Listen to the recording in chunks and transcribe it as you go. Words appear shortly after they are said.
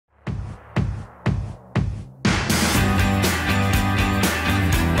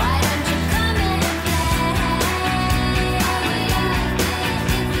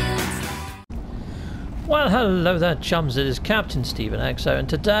Hello there chums, it is CaptainSteve NMSA, and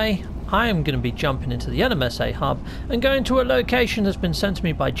today I am going to be jumping into the NMSA hub and going to a location that's been sent to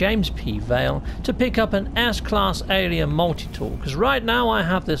me by JamesPVale to pick up an S-Class Alien Multitool, because right now I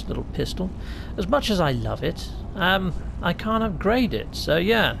have this little pistol. As much as I love it, I can't upgrade it, so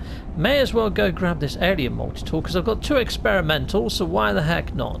yeah, may as well go grab this Alien Multitool because I've got two experimentals, so why the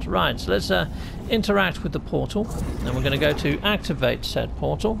heck not? Right, so let's interact with the portal, and we're going to go to activate said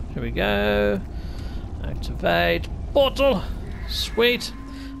portal. Here we go. Activate portal. Sweet.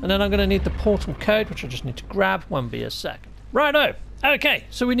 And then I'm going to need the portal code, which I just need to grab. Won't be a second. Righto. Okay,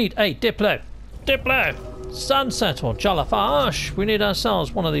 so we need a Diplo, Sunset or Jollifarge. We need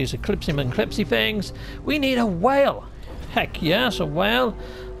ourselves one of these Eclipsy things. We need a whale. Heck yes, a whale.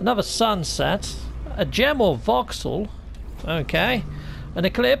 Another Sunset. A gem or voxel. Okay. An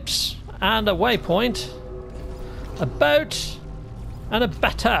eclipse. And a waypoint. A boat. And a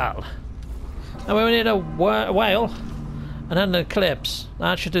battle. And we need a whale. And then an eclipse.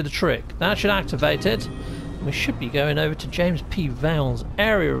 That should do the trick. That should activate it. We should be going over to JamesPVale's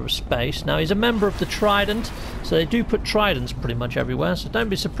area of space. Now, he's a member of the Trident, so they do put tridents pretty much everywhere, so don't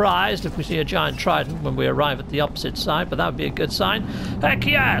be surprised if we see a giant trident when we arrive at the opposite side, but that would be a good sign. Heck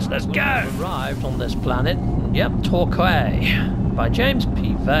yes, let's go! We arrived on this planet, yep, Torquay, by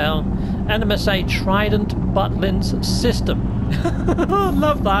JamesPVale NMSA Trident Butlins system.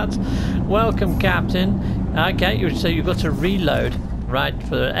 Love that. Welcome, Captain. Okay, so you've got to reload. Right,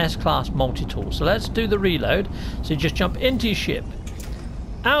 for an S-Class Multitool. So let's do the reload. So you just jump into your ship,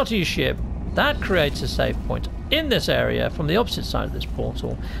 out of your ship. That creates a save point in this area from the opposite side of this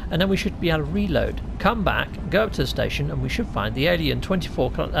portal. And then we should be able to reload, come back, go up to the station, and we should find the alien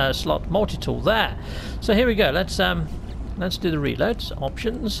 24 slot Multitool there. So here we go. Let's do the reload. So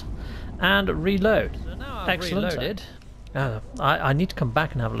options and reload. So now I've excellent. Reloaded. I need to come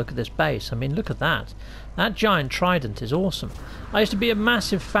back and have a look at this base. I mean, look at that. That giant trident is awesome. I used to be a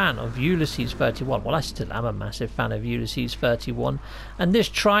massive fan of Ulysses 31. Well, I still am a massive fan of Ulysses 31. And this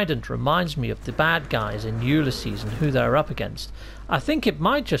trident reminds me of the bad guys in Ulysses and who they're up against. I think it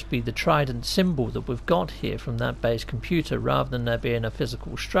might just be the trident symbol that we've got here from that base computer rather than there being a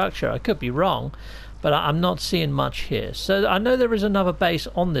physical structure. I could be wrong, but I'm not seeing much here. So I know there is another base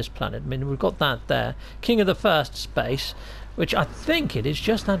on this planet. I mean, we've got that there. King of the First's base, which I think it is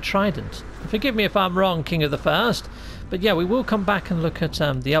just that trident. Forgive me if I'm wrong, King of the First. But yeah, we will come back and look at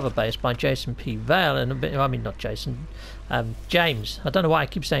the other base by JamesPVale in a bit. I mean, not Jason. James. I don't know why I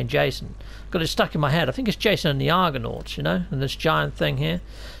keep saying Jason. Got it stuck in my head. I think it's Jason and the Argonauts, you know, and this giant thing here.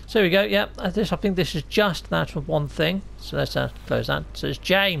 So here we go. Yep, I think this is just that one thing. So let's close that. So it's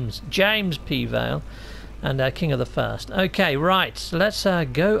JamesPVale, and King of the First. Okay, right. So let's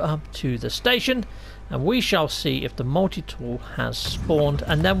go up to the station, and we shall see if the Multitool has spawned,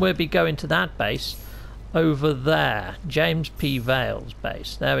 and then we'll be going to that base over there, JamesPVale's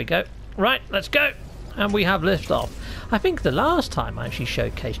base. There we go. Right, let's go. And we have liftoff. I think the last time I actually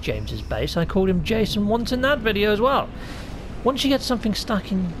showcased James's base, I called him Jason once in that video as well. Once you get something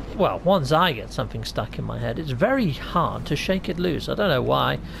stuck in, well, once I get something stuck in my head, it's very hard to shake it loose. I don't know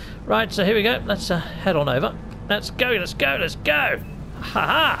why. Right, so here we go. Let's head on over. Let's go, let's go, let's go.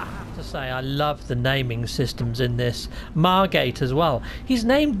 Ha-ha! To say I love the naming systems in this. Margate as well. He's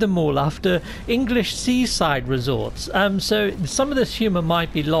named them all after English seaside resorts. So some of this humour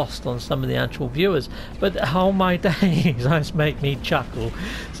might be lost on some of the actual viewers, but oh my days, those make me chuckle.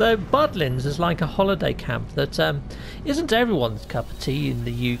 So Butlins is like a holiday camp that isn't everyone's cup of tea in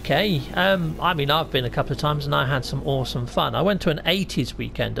the UK. I mean, I've been a couple of times and I had some awesome fun. I went to an 80s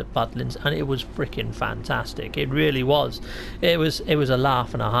weekend at Butlins and it was freaking fantastic. It really was. It was a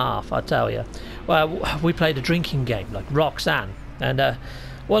laugh and a half, I tell you. Well, we played a drinking game like Roxanne, and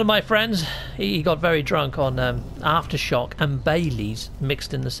one of my friends, he got very drunk on Aftershock and Baileys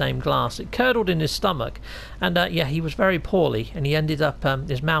mixed in the same glass. It curdled in his stomach, and yeah, he was very poorly, and he ended up,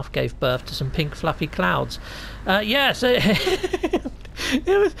 his mouth gave birth to some pink fluffy clouds. Yeah, so it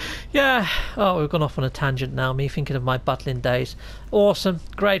was, yeah. Oh, we've gone off on a tangent now, me thinking of my Butlin days. Awesome,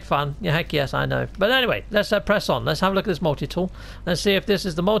 great fun. Yeah, heck yes, I know. But anyway, let's press on. Let's have a look at this Multitool. Let's see if this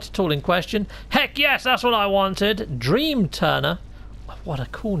is the Multitool in question. Heck yes, that's what I wanted. Dream Turner. What a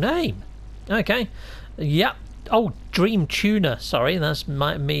cool name. Okay. Yep. Oh, Dream Tuner. Sorry, that's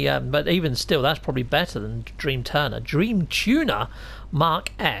me. But even still, that's probably better than Dream Turner. Dream Tuner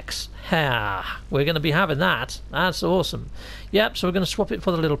Mark X. Ha! We're going to be having that. That's awesome. Yep, so we're going to swap it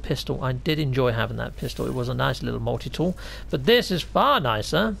for the little pistol. I did enjoy having that pistol. It was a nice little multi-tool. But this is far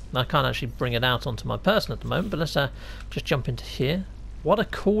nicer. I can't actually bring it out onto my person at the moment, but let's just jump into here. What a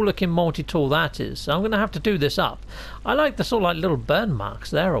cool looking multi-tool that is. So I'm going to have to do this up. I like the sort of like little burn marks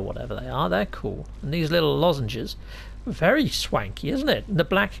there or whatever they are. They're cool. And these little lozenges. Very swanky, isn't it? And the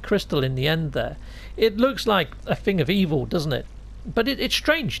black crystal in the end there. It looks like a thing of evil, doesn't it? But it's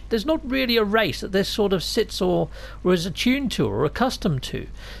strange. There's not really a race that this sort of sits or is attuned to or accustomed to.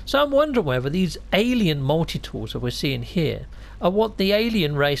 So I'm wondering whether these alien multi-tools that we're seeing here are what the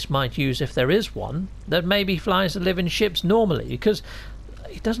alien race might use, if there is one, that maybe flies and live in ships normally. Because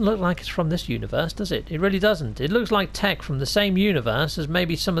it doesn't look like it's from this universe, does it? It really doesn't. It looks like tech from the same universe as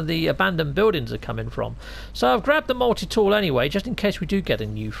maybe some of the abandoned buildings are coming from. So I've grabbed the multi-tool anyway, just in case we do get a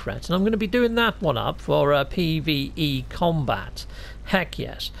new threat. And I'm going to be doing that one up for PvE combat. Heck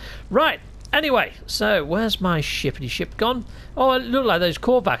yes. Right. Anyway, so where's my shippity ship gone? Oh, it looked like those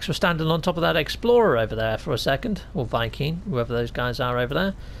Korvax were standing on top of that Explorer over there for a second. Or Viking, whoever those guys are over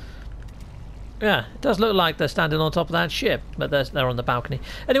there. Yeah, it does look like they're standing on top of that ship, but they're on the balcony.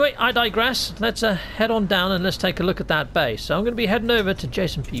 Anyway, I digress. Let's head on down and let's take a look at that base. So I'm going to be heading over to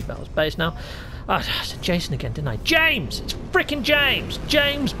JamesPVale's base now. I said Jason again, didn't I? James! It's freaking James!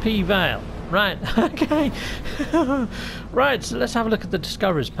 JamesPVale. Right, okay. Right, so let's have a look at the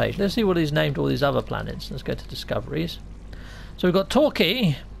Discoveries page. Let's see what he's named all these other planets. Let's go to Discoveries. So we've got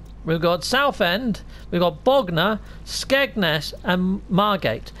Torquay. We've got Southend, we've got Bognor, Skegness, and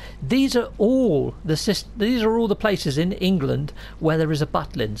Margate. These are all the places in England where there is a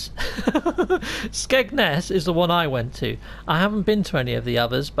Butlins. Skegness is the one I went to. I haven't been to any of the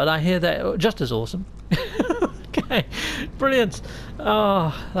others, but I hear they're just as awesome. Okay, brilliant.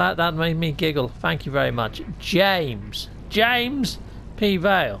 Oh, that made me giggle. Thank you very much, James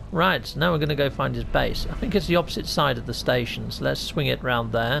PVale. Right, so now we're going to go find his base. I think it's the opposite side of the station, so let's swing it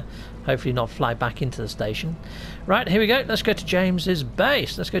round there. Hopefully not fly back into the station. Right, here we go. Let's go to James's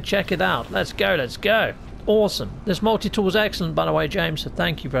base. Let's go check it out. Let's go. Awesome. This multi-tool is excellent, by the way, James, so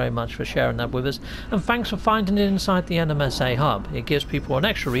thank you very much for sharing that with us. And thanks for finding it inside the NMSA hub. It gives people an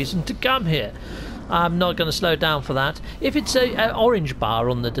extra reason to come here. I'm not going to slow down for that. If it's an orange bar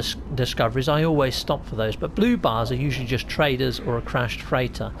on the Discoveries, I always stop for those. But blue bars are usually just traders or a crashed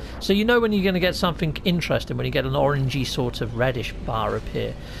freighter. So you know when you're going to get something interesting when you get an orangey sort of reddish bar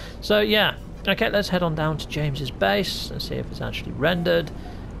appear. So yeah. Okay, let's head on down to James's base. Let's see if it's actually rendered.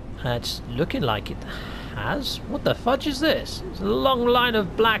 It's looking like it has. What the fudge is this? It's a long line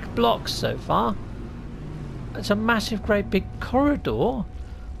of black blocks so far. It's a massive, great big corridor.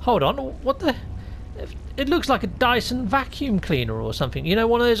 Hold on. What the... It looks like a Dyson vacuum cleaner or something. You know,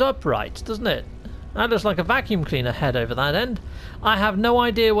 one of those uprights, doesn't it? That looks like a vacuum cleaner head over that end. I have no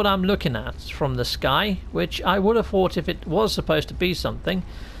idea what I'm looking at from the sky, which I would have thought if it was supposed to be something,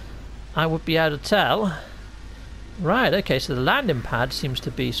 I would be able to tell. Right, okay, so the landing pad seems to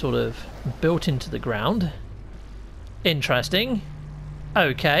be sort of built into the ground. Interesting.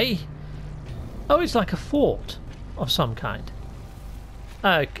 Okay. Oh, it's like a fort of some kind.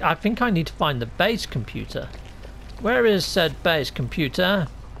 I think I need to find the base computer. Where is said base computer?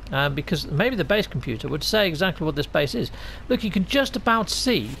 Because maybe the base computer would say exactly what this base is. Look, you can just about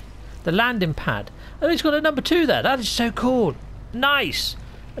see the landing pad. And it's got a number 2 there. That is so cool. Nice.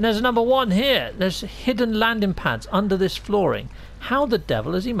 And there's a number 1 here. There's hidden landing pads under this flooring. How the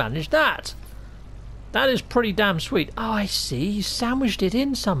devil has he managed that? That is pretty damn sweet. Oh, I see. He sandwiched it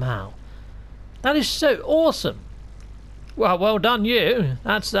in somehow. That is so awesome. Well done you.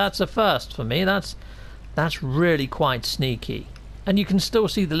 That's a first for me. That's really quite sneaky. And you can still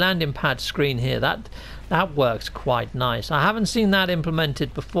see the landing pad screen here. That works quite nice. I haven't seen that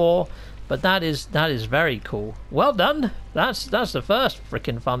implemented before, but that is very cool. Well done. That's the first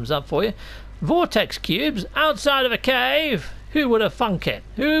freaking thumbs up for you. Vortex cubes outside of a cave. Who would have thunk it?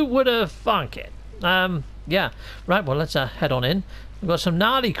 Who would have thunk it? Yeah. Right. Well, let's head on in. We've got some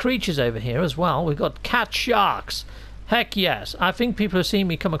gnarly creatures over here as well. We've got cat sharks. Heck yes. I think people have seen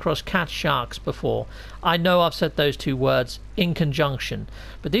me come across cat sharks before. I know I've said those 2 words in conjunction.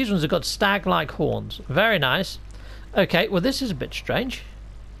 But these ones have got stag-like horns. Very nice. Okay, well this is a bit strange.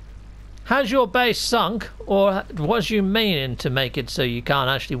 Has your base sunk? Or was you meaning to make it so you can't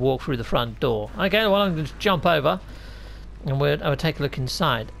actually walk through the front door? Okay, well I'm going to jump over. And we'll take a look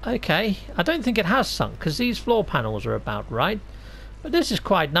inside. Okay, I don't think it has sunk. Because these floor panels are about right. But this is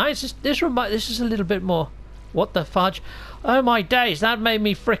quite nice. This is a little bit more... What the fudge? Oh my days, that made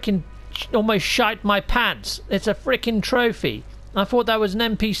me frickin' almost shite my pants. It's a frickin' trophy. I thought that was an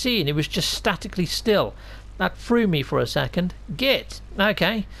NPC and it was just statically still. That threw me for a second. Git.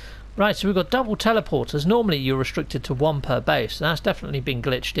 Okay. Right, so we've got double teleporters. Normally you're restricted to 1 per base. That's definitely been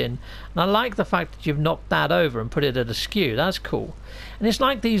glitched in. And I like the fact that you've knocked that over and put it at a skew. That's cool. And it's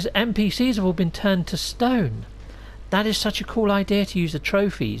like these NPCs have all been turned to stone. that is such a cool idea to use the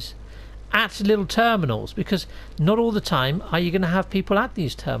trophies at little terminals, because not all the time are you going to have people at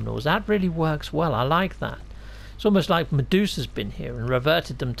these terminals. That really works well. I like that. It's almost like Medusa's been here and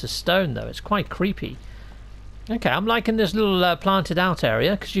reverted them to stone, though. It's quite creepy. Okay, I'm liking this little planted out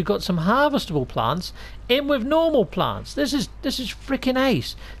area, because you've got some harvestable plants in with normal plants. This is freaking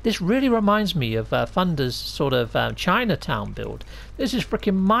ace. This really reminds me of Funder's sort of Chinatown build. This is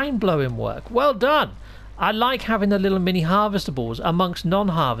freaking mind-blowing work. Well done. I like having the little mini harvestables amongst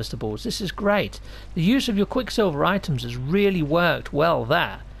non-harvestables. This is great. The use of your Quicksilver items has really worked well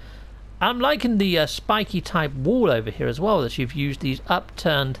there. I'm liking the spiky type wall over here as well, that you've used these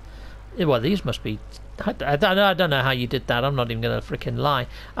upturned... Well, these must be... I don't know how you did that. I'm not even going to freaking lie.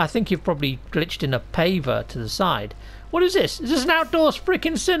 I think you've probably glitched in a paver to the side. What is this? Is this an outdoors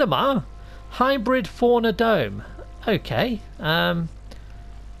freaking cinema? Hybrid fauna dome. Okay.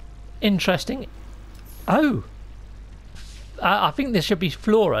 Interesting. Oh, I think this should be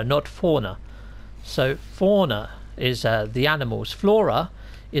flora, not fauna. So fauna is the animals. Flora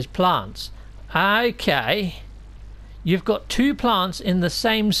is plants. Okay. You've got two plants in the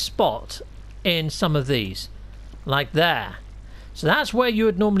same spot in some of these. Like there. So that's where you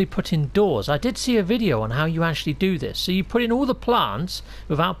would normally put in doors. I did see a video on how you actually do this. So you put in all the plants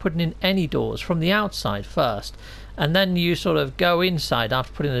without putting in any doors from the outside first. And then you sort of go inside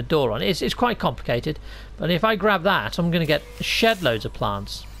after putting the door on. It's quite complicated. But if I grab that, I'm going to get shed loads of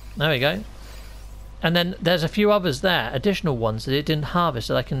plants. There we go. And then there's a few others there, additional ones that it didn't harvest,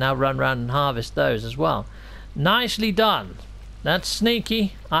 so I can now run around and harvest those as well. Nicely done. That's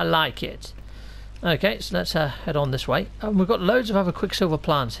sneaky. I like it. Okay, so let's head on this way. And we've got loads of other Quicksilver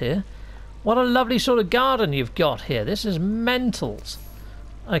plants here. What a lovely sort of garden you've got here. This is mentals.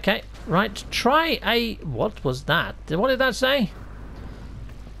 Okay, right. Try a... What was that? What did that say?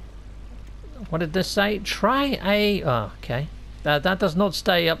 What did this say? Try a... Oh, okay. That does not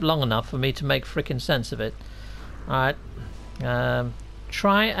stay up long enough for me to make frickin' sense of it. Alright.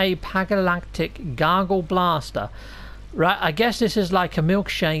 Try a Pagalactic Gargle Blaster. Right, I guess this is like a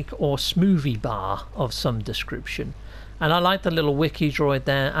milkshake or smoothie bar of some description. And I like the little wiki droid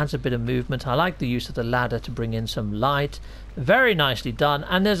there, adds a bit of movement. I like the use of the ladder to bring in some light. Very nicely done.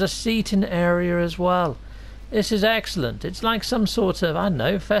 And there's a seating area as well. This is excellent. It's like some sort of, I don't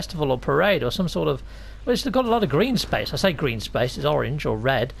know, festival or parade or some sort of... Well, it's got a lot of green space. I say green space, it's orange or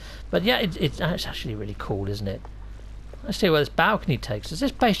red. But yeah, it's actually really cool, isn't it? Let's see where this balcony takes us.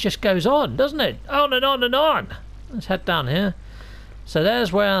 This place just goes on, doesn't it? On and on and on. Let's head down here. So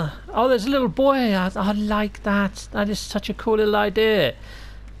there's where... Oh, there's a little boy. I like that. That is such a cool little idea.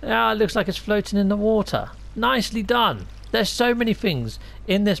 Yeah, it looks like it's floating in the water. Nicely done. There's so many things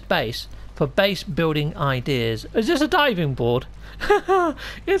in this base for base building ideas. Is this a diving board?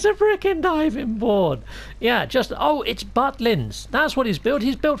 It's a freaking diving board. Yeah, just... Oh, it's Butlins. That's what he's built.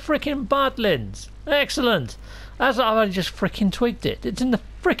 He's built freaking Butlins. Excellent. I've only just freaking twigged it. It's in the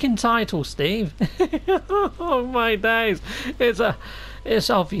freaking title, Steve. Oh my days. It's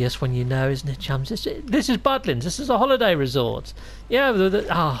obvious when you know, isn't it, chums? This is Butlins. This is a holiday resort. Yeah.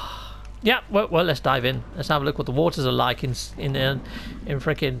 Yeah. Well, let's dive in. Let's have a look what the waters are like in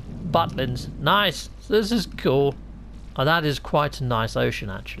freaking Butlins. Nice. This is cool. Oh, that is quite a nice ocean,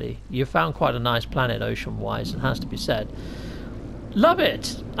 actually. You found quite a nice planet ocean-wise, it has to be said. Love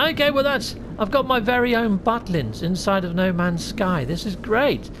it. Okay, well I've got my very own Butlins inside of No Man's Sky. This is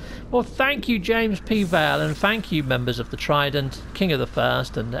great. Well, thank you, JamesPVale, and thank you, members of the Trident, King of the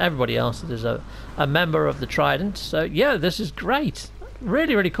First, and everybody else that is a member of the Trident. So yeah, this is great.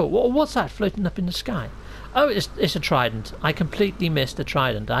 Really, really cool. What's that floating up in the sky? Oh, it's a Trident. I completely missed the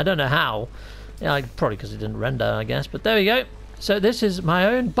Trident. I don't know how. Yeah, probably because it didn't render, I guess. But there we go. So this is my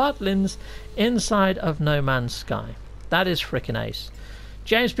own Butlins inside of No Man's Sky. That is frickin' ace.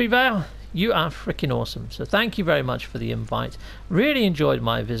 JamesPVale, you are frickin' awesome. So thank you very much for the invite. Really enjoyed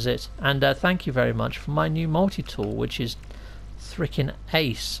my visit. And thank you very much for my new multi-tool, which is frickin'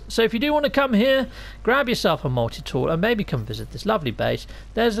 ace. So if you do want to come here, grab yourself a multi-tool and maybe come visit this lovely base.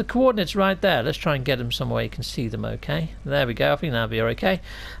 There's the coordinates right there. Let's try and get them somewhere you can see them, okay? There we go. I think that'll be okay.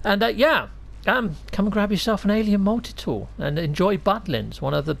 And yeah. Come and grab yourself an alien multi-tool and enjoy Butlins,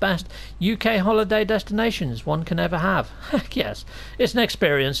 one of the best UK holiday destinations one can ever have. Heck yes, it's an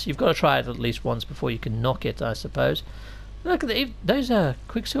experience. You've got to try it at least once before you can knock it, I suppose. Look at those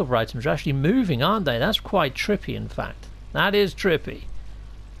Quicksilver items are actually moving, aren't they? That's quite trippy, in fact. That is trippy.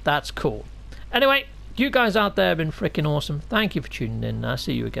 That's cool. Anyway, you guys out there have been freaking awesome. Thank you for tuning in. I'll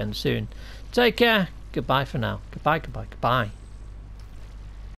see you again soon. Take care. Goodbye for now. Goodbye, goodbye, goodbye.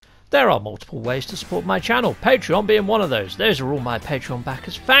 There are multiple ways to support my channel, Patreon being one of those. Those are all my Patreon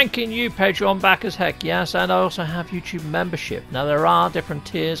backers. Thanking you, Patreon backers, heck yes. And I also have YouTube membership. Now, there are different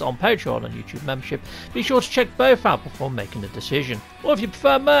tiers on Patreon and YouTube membership. Be sure to check both out before making a decision. Or if you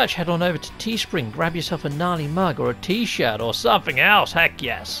prefer merch, head on over to Teespring, grab yourself a gnarly mug or a t-shirt or something else, heck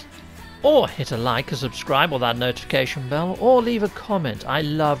yes. Or hit a like, a subscribe, or that notification bell, or leave a comment. I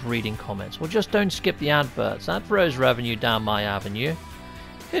love reading comments. Or just don't skip the adverts. That throws revenue down my avenue.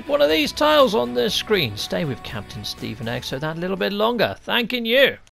 Hit one of these tiles on this screen. Stay with Captain Steve and EXO that little bit longer. Thanking you.